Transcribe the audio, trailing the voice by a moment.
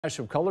Flash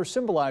of color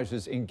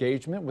symbolizes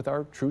engagement with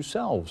our true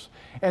selves.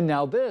 And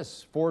now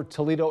this, 4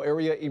 Toledo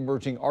area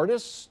emerging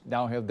artists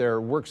now have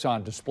their works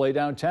on display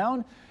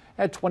downtown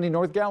at 20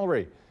 North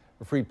Gallery.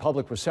 A free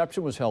public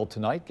reception was held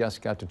tonight. Guests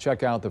got to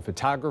check out the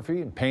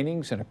photography and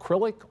paintings in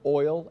acrylic,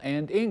 oil,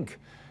 and ink.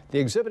 The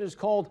exhibit is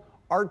called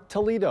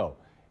ARToledo.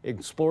 It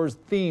explores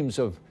themes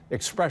of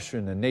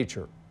expression and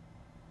nature.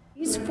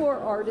 These 4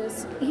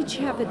 artists each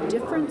have a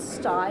different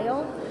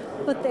style,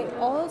 but they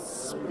all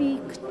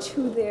speak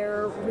to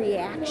their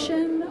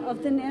reaction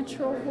of the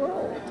natural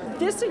world.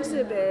 This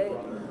exhibit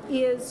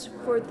is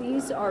for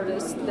these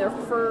artists their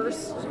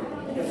first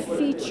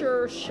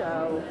feature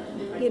show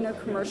in a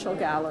commercial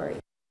gallery.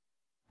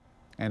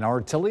 And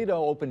ARToledo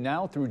open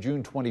now through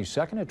June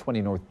 22nd at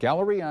 20 North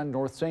Gallery on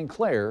North St.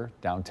 Clair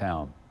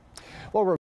downtown. Well,